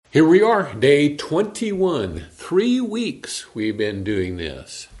Here we are, day 21. 3 weeks we've been doing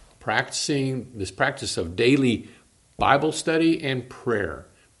this, practicing this practice of daily Bible study and prayer.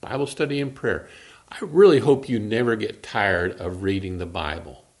 Bible study and prayer. I really hope you never get tired of reading the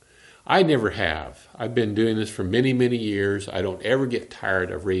Bible. I never have. I've been doing this for many, many years. I don't ever get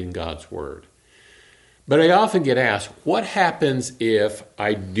tired of reading God's Word. But I often get asked, what happens if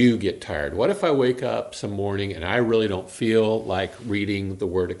I do get tired? What if I wake up some morning and I really don't feel like reading the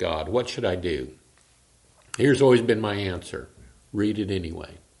Word of God? What should I do? Here's always been my answer. Read it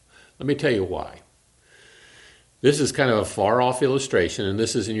anyway. Let me tell you why. This is kind of a far-off illustration, and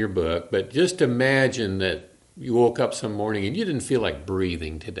this is in your book, but just imagine that you woke up some morning and you didn't feel like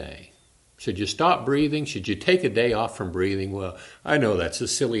breathing today. Should you stop breathing? Should you take a day off from breathing? Well, I know that's a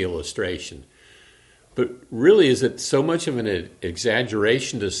silly illustration. But really, is it so much of an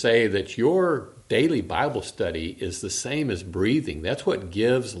exaggeration to say that your daily Bible study is the same as breathing? That's what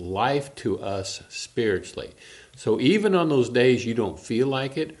gives life to us spiritually. So even on those days you don't feel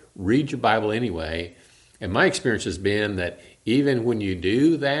like it, read your Bible anyway. And my experience has been that even when you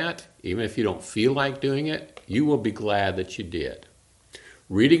do that, even if you don't feel like doing it, you will be glad that you did.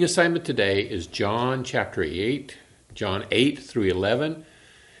 Reading assignment today is John chapter 8, John 8 through 11.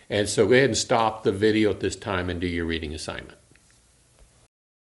 And so go ahead and stop the video at this time and do your reading assignment.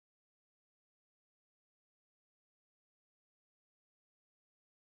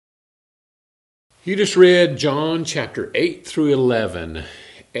 You just read John chapter 8 through 11,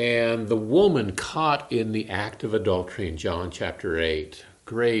 and the woman caught in the act of adultery in John chapter 8.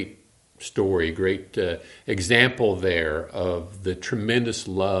 Great story, great example there of the tremendous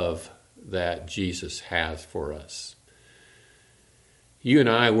love that Jesus has for us. You and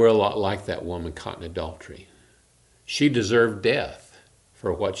I, we're a lot like that woman caught in adultery. She deserved death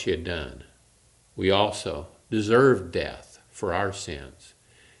for what she had done. We also deserved death for our sins.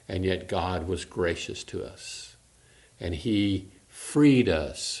 And yet God was gracious to us. And He freed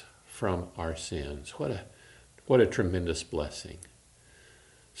us from our sins. What a tremendous blessing.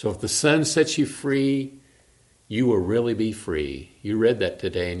 So if the Son sets you free, you will really be free. You read that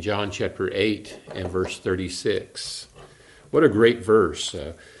today in John chapter 8 and verse 36. What a great verse.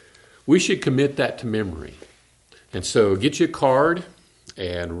 We should commit that to memory. And so get you a card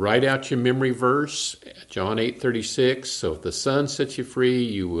and write out your memory verse, John 8:36. So if the Son sets you free,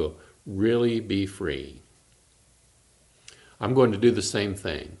 you will really be free. I'm going to do the same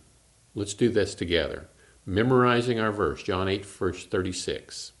thing. Let's do this together. Memorizing our verse, John 8, verse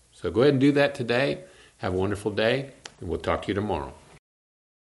 36. So go ahead and do that today. Have a wonderful day, and we'll talk to you tomorrow.